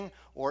 uplifting,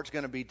 or it's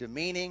going to be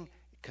demeaning,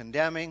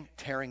 condemning,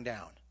 tearing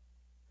down.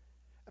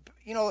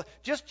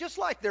 Just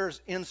like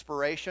there's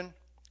inspiration,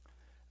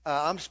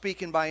 I'm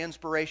speaking by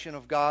inspiration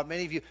of God.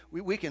 Many of you,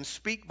 we can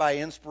speak by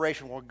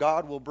inspiration where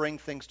God will bring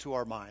things to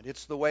our mind.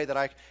 It's the way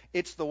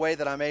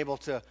that I'm able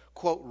to,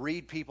 quote,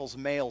 read people's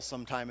mail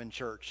sometime in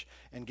church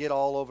and get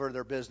all over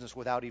their business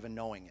without even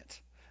knowing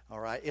it. All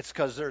right? It's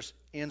because there's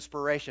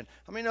inspiration.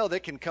 I mean, they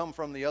can come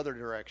from the other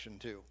direction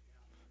too.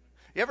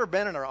 You ever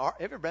been in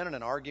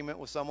an argument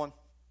with someone?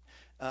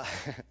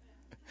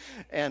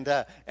 And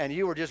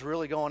you were just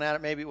really going at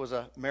it. Maybe it was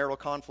a marital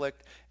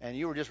conflict, and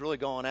you were just really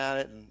going at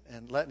it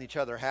and letting each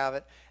other have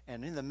it.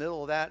 And in the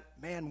middle of that,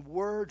 man,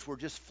 words were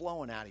just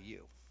flowing out of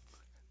you.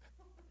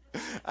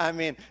 I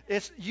mean,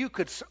 you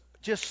could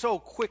just so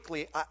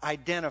quickly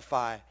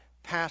identify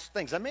past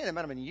things. I mean, it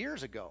might have been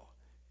years ago.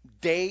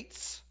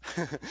 Dates,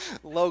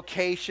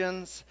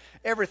 locations,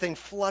 everything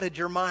flooded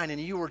your mind,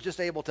 and you were just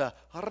able to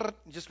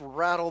just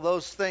rattle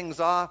those things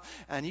off,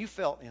 and you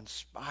felt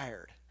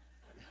inspired.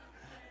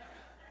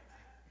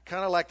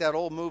 Kind of like that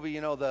old movie,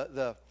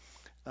 the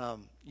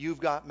You've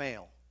Got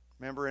Mail.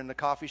 Remember in the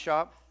coffee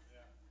shop?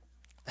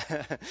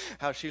 Yeah.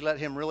 How she let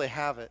him really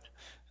have it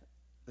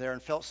there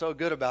and felt so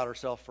good about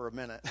herself for a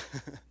minute.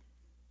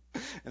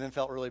 and then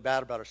felt really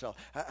bad about herself.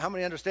 How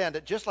many understand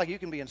that just like you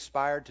can be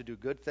inspired to do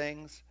good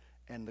things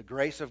and the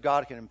grace of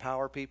God can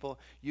empower people,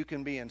 you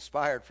can be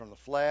inspired from the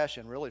flesh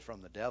and really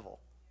from the devil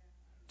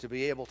to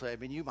be able to,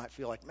 you might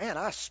feel like, man,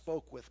 I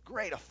spoke with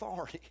great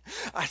authority.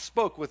 I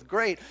spoke with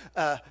great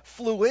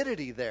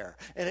fluidity there,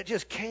 and it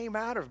just came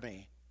out of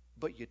me.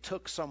 But you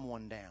took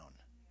someone down.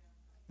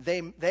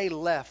 They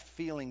left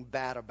feeling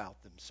bad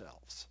about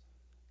themselves.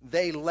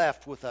 They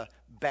left with a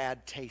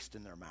bad taste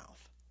in their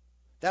mouth.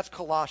 That's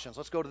Colossians.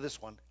 Let's go to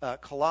this one.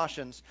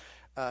 Colossians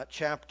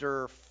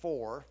chapter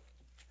 4.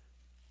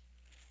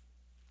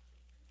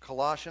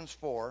 Colossians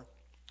 4.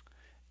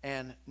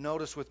 And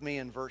notice with me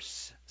in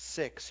verse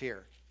 6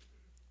 here.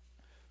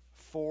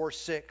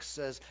 4:6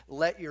 says,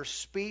 let your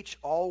speech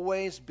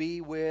always be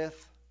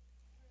with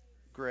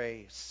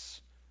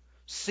grace,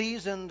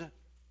 seasoned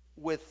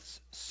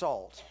with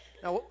salt.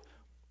 Now,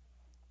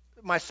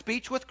 my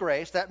speech with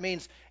grace, that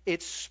means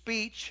it's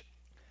speech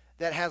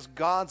that has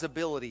God's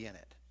ability in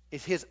it.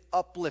 It's His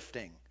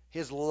uplifting,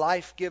 His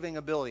life-giving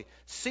ability,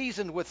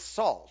 seasoned with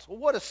salt. Well,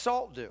 what does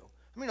salt do?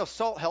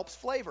 Salt helps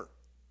flavor.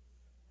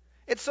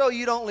 It's so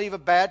you don't leave a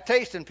bad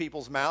taste in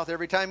people's mouth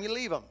every time you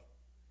leave them.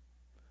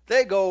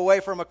 They go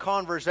away from a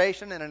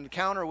conversation and an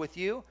encounter with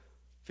you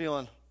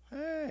feeling,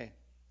 hey,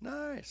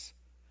 nice.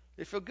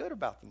 They feel good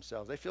about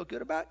themselves. They feel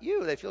good about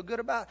you. They feel good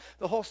about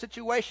the whole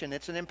situation.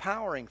 It's an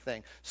empowering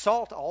thing.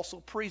 Salt also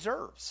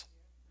preserves.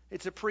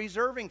 It's a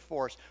preserving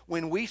force.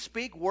 When we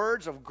speak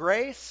words of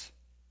grace,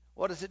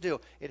 what does it do?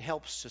 It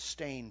helps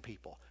sustain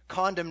people.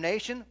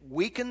 Condemnation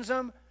weakens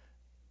them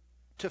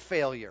to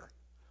failure.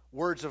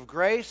 Words of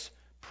grace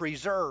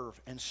preserve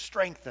and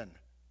strengthen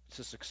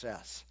to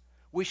success.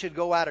 We should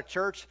go out of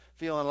church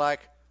feeling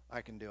like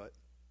I can do it.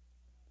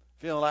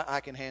 Feeling like I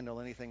can handle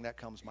anything that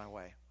comes my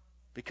way.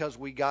 Because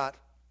we got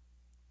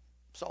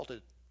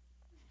salted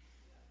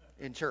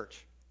in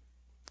church.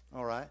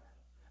 All right?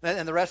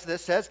 And the rest of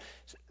this says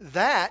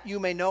that you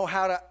may know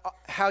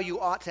how you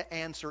ought to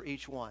answer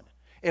each one.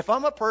 If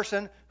I'm a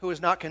person who is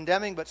not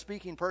condemning but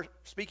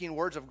speaking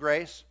words of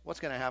grace, what's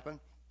going to happen?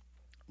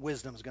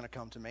 Wisdom is going to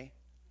come to me.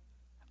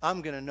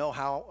 I'm going to know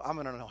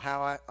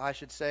how I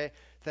should say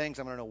things.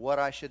 I'm going to know what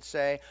I should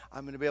say.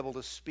 I'm going to be able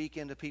to speak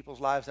into people's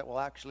lives that will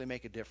actually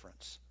make a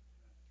difference.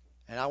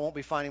 And I won't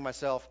be finding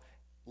myself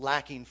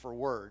lacking for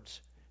words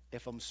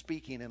if I'm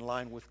speaking in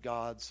line with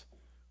God's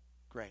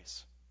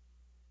grace.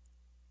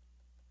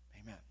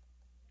 Amen.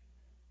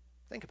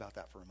 Think about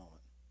that for a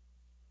moment.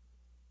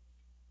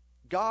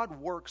 God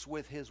works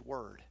with His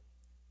Word.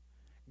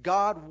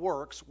 God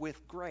works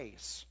with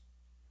grace.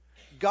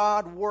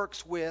 God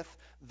works with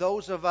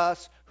those of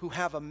us who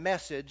have a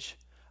message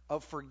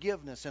of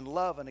forgiveness and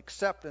love and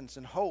acceptance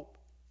and hope.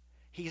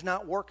 He's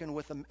not working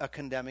with a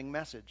condemning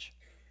message.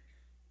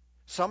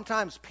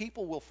 Sometimes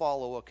people will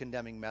follow a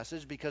condemning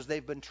message because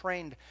they've been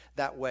trained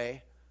that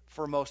way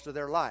for most of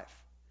their life.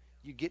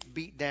 You get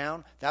beat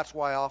down. That's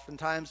why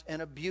oftentimes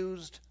an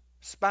abused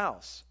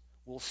spouse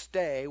will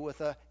stay with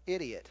an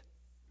idiot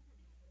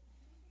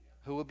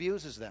who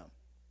abuses them.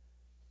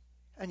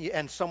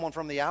 And someone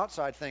from the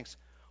outside thinks,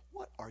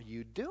 what are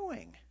you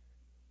doing?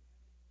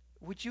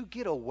 Would you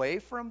get away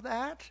from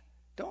that?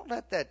 Don't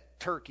let that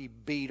turkey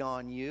beat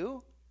on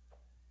you.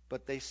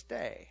 But they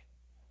stay.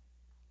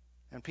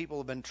 And people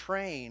have been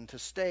trained to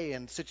stay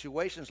in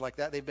situations like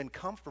that. They've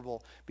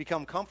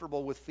become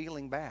comfortable with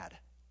feeling bad.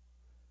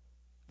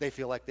 They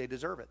feel like they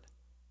deserve it.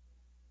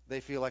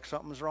 They feel like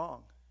something's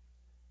wrong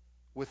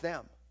with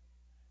them.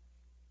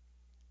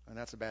 And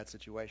that's a bad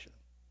situation.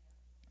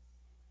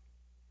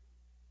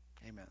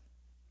 Amen.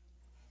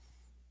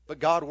 But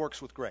God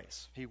works with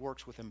grace. He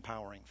works with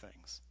empowering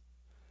things.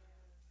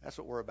 That's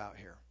what we're about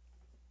here.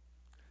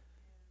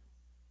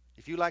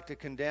 If you like to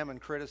condemn and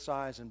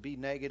criticize and be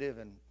negative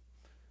and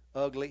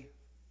ugly,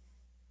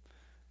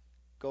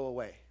 go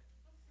away.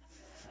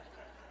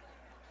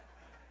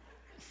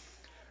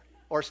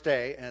 Or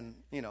stay and,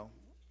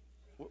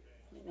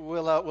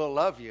 we'll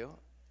love you.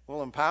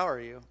 We'll empower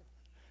you.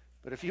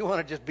 But if you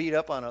want to just beat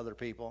up on other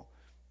people,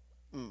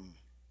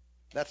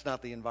 that's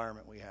not the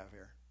environment we have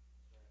here.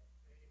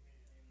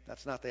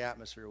 That's not the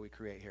atmosphere we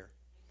create here.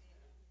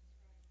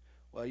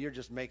 Well, you're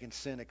just making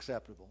sin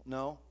acceptable.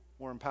 No,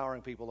 we're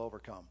empowering people to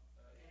overcome.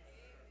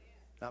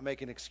 Not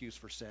making an excuse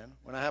for sin.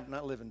 We're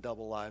not living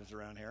double lives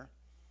around here.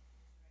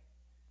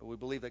 But we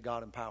believe that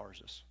God empowers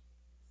us.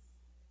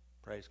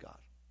 Praise God.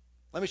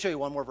 Let me show you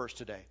one more verse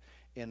today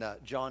in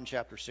John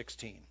chapter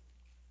 16.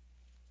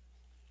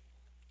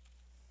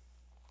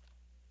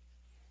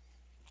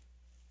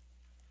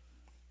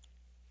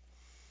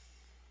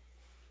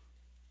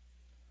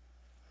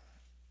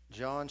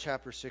 John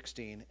chapter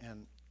 16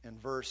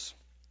 and verse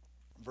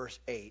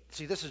 8.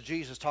 See, this is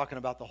Jesus talking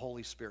about the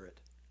Holy Spirit.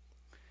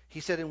 He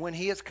said, and when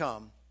He has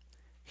come,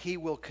 He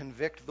will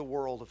convict the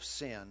world of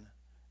sin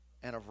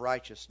and of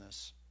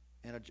righteousness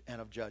and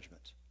of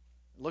judgment.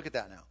 Look at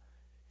that now.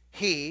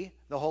 He,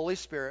 the Holy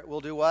Spirit,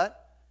 will do what?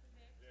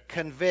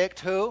 Convict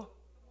who?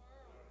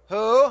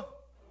 Who?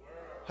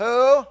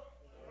 Who?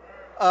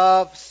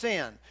 Of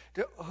sin.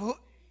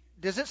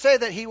 Does it say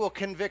that He will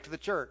convict the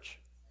church?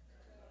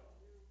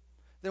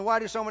 Then why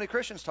do so many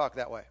Christians talk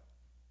that way?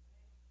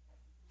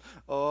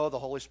 Oh, the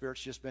Holy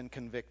Spirit's just been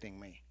convicting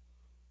me.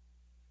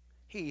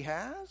 He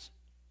has?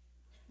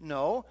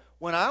 No.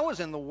 When I was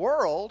in the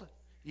world,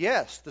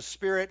 yes, the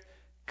Spirit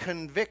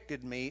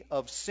convicted me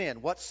of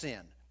sin. What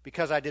sin?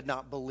 Because I did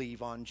not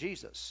believe on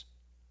Jesus.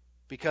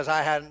 Because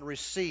I hadn't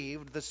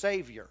received the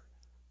Savior,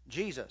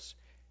 Jesus.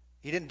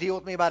 He didn't deal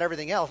with me about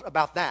everything else,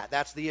 about that.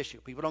 That's the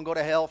issue. People don't go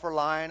to hell for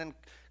lying and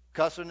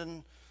cussing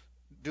and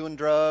doing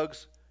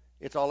drugs.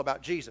 It's all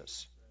about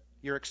Jesus,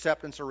 your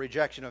acceptance or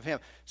rejection of Him.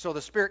 So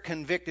the Spirit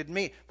convicted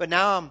me, but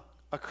now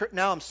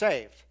I'm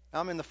saved. Now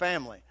I'm in the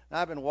family.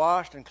 Now I've been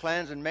washed and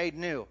cleansed and made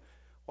new.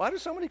 Why do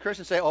so many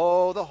Christians say,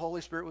 oh, the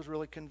Holy Spirit was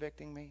really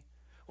convicting me?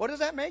 What does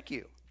that make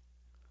you?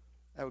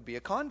 That would be a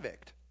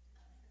convict.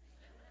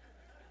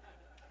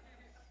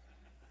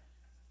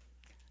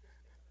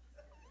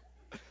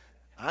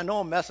 I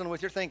know I'm messing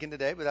with your thinking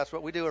today, but that's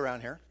what we do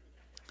around here.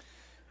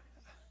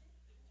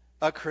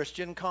 A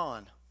Christian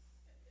con.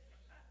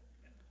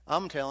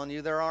 I'm telling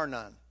you, there are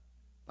none.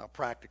 Well,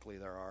 practically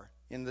there are.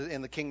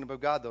 In the kingdom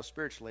of God, though,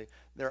 spiritually,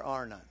 there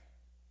are none.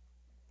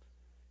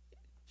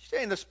 You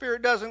saying the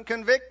Spirit doesn't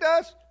convict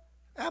us?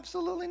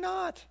 Absolutely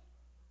not.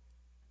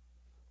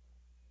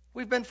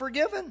 We've been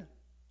forgiven.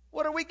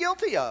 What are we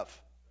guilty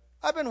of?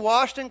 I've been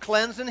washed and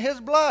cleansed in His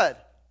blood.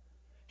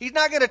 He's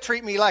not going to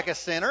treat me like a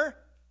sinner.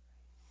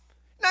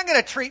 He's not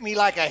going to treat me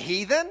like a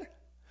heathen,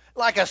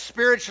 like a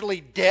spiritually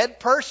dead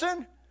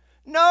person.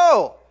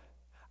 No.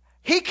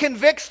 He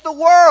convicts the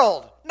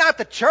world, not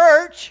the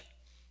church.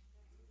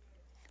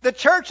 The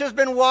church has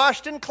been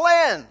washed and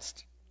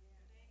cleansed.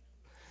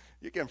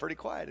 You're getting pretty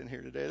quiet in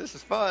here today. This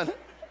is fun.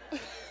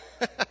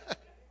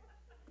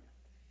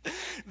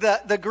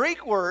 The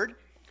Greek word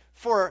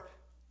for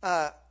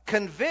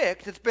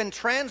convict, it's been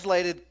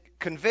translated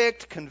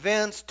convict,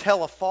 convince,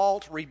 tell a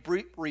fault,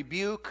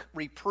 rebuke,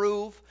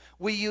 reprove.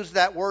 We use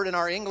that word in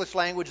our English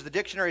language. The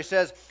dictionary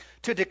says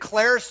to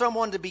declare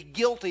someone to be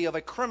guilty of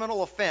a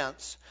criminal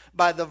offense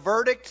by the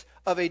verdict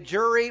of a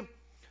jury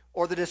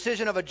or the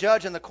decision of a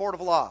judge in the court of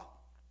law.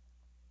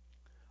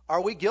 Are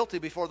we guilty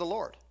before the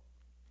Lord?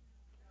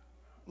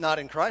 Not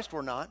in Christ,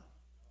 we're not.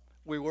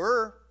 We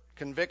were.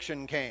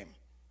 Conviction came.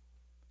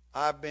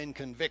 I've been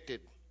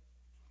convicted.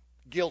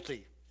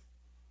 Guilty.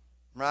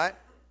 Right?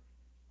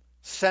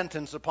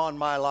 Sentence upon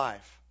my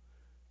life.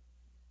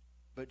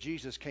 But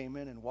Jesus came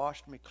in and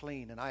washed me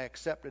clean, and I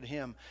accepted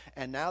Him,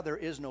 and now there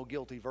is no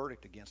guilty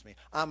verdict against me.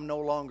 I'm no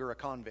longer a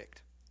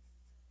convict.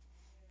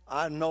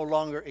 I'm no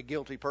longer a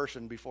guilty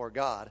person before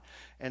God.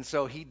 And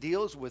so He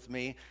deals with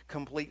me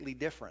completely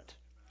different.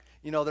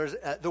 You know, there's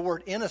the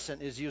word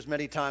innocent is used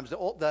many times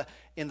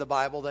in the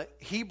Bible. The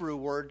Hebrew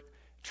word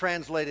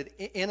translated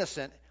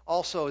innocent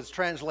also is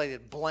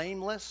translated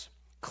blameless,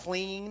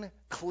 clean,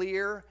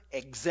 clear,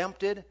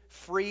 exempted,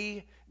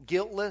 free,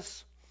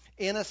 guiltless,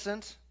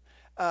 innocent.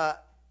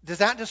 Does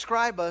that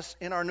describe us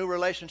in our new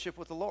relationship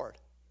with the Lord?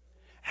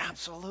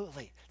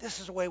 Absolutely. This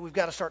is the way we've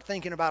got to start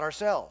thinking about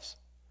ourselves.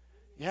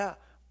 Yeah,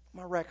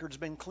 my record's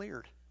been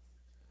cleared.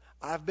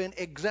 I've been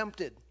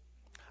exempted.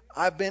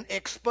 I've been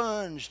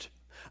expunged.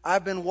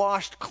 I've been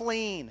washed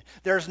clean.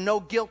 There's no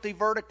guilty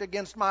verdict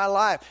against my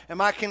life.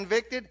 Am I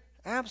convicted?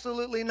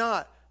 Absolutely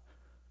not.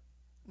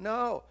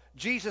 No.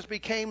 Jesus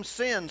became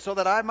sin so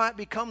that I might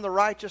become the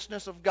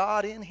righteousness of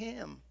God in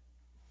Him.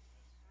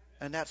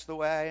 And that's the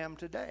way I am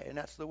today. And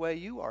that's the way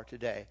you are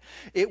today.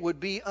 It would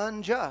be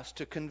unjust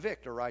to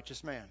convict a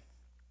righteous man.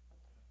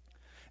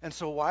 And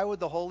so why would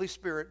the Holy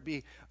Spirit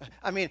be...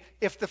 I mean,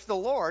 if the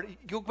Lord...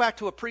 Go back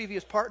to a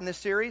previous part in this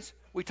series.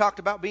 We talked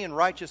about being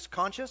righteous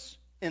conscious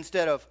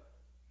instead of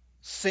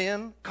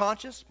sin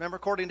conscious. Remember,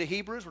 according to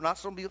Hebrews, we're not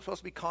supposed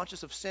to be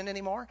conscious of sin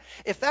anymore.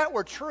 If that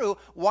were true,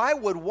 why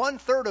would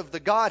 1/3 of the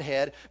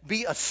Godhead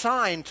be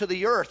assigned to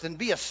the earth and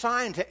be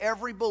assigned to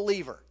every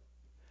believer?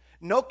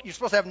 No, you're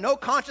supposed to have no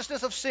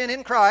consciousness of sin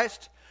in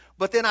Christ,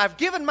 but then I've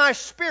given my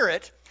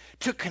Spirit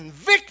to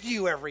convict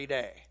you every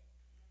day.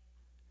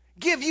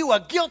 Give you a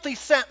guilty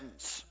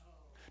sentence.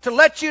 To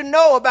let you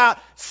know about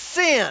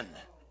sin.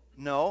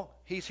 No,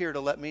 He's here to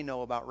let me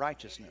know about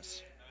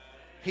righteousness.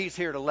 He's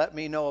here to let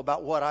me know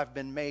about what I've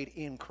been made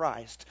in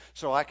Christ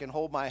so I can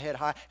hold my head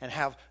high and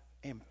have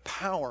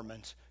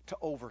empowerment to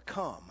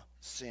overcome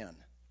sin.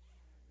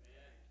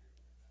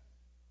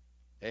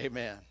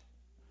 Amen.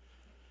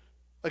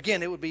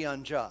 Again, it would be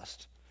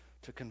unjust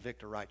to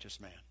convict a righteous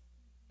man.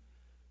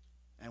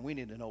 And we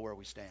need to know where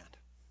we stand.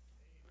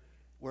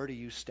 Where do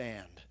you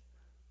stand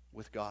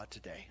with God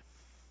today?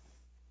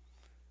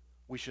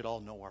 We should all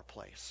know our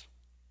place.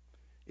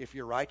 If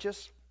you're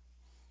righteous,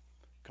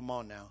 come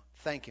on now.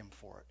 Thank Him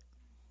for it.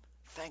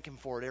 Thank Him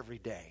for it every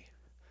day.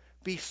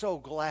 Be so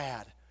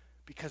glad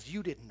because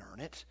you didn't earn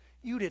it.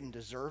 You didn't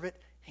deserve it.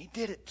 He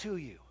did it to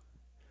you.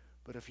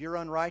 But if you're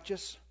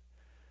unrighteous,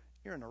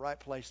 you're in the right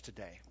place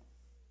today.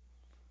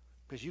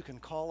 Because you can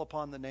call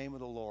upon the name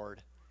of the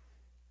Lord,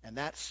 and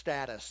that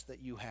status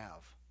that you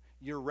have,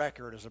 your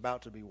record is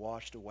about to be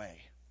washed away.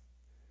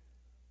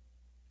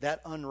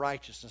 That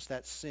unrighteousness,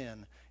 that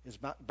sin, is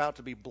about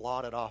to be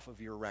blotted off of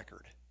your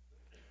record.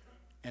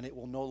 and it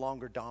will no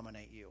longer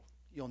dominate you.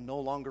 You'll no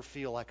longer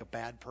feel like a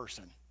bad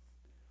person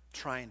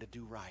trying to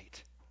do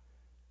right,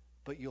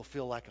 but you'll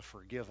feel like a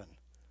forgiven,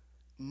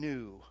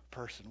 new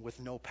person with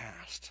no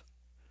past,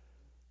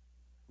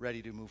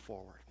 ready to move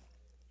forward.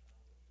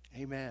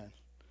 Amen.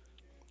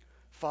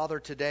 Father,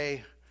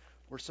 today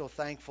we're so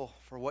thankful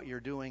for what you're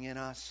doing in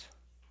us,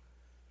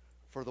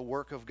 for the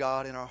work of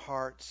God in our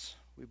hearts.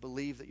 We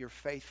believe that you're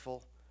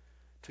faithful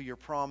to your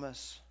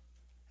promise,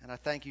 and I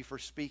thank you for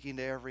speaking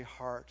to every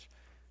heart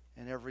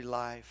and every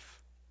life,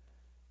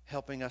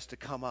 helping us to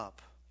come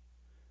up,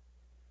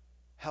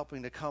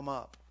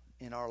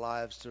 in our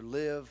lives to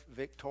live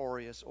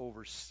victorious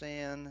over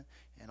sin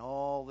and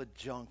all the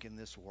junk in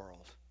this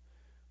world.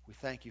 We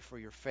thank you for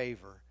your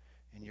favor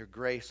and your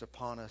grace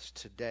upon us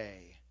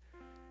today.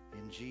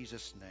 In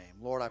Jesus'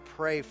 name. Lord, I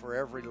pray for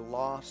every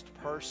lost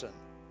person,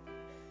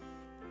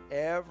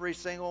 every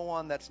single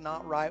one that's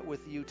not right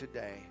with you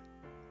today.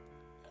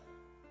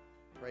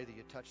 Pray that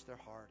you touch their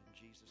heart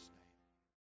in Jesus' name.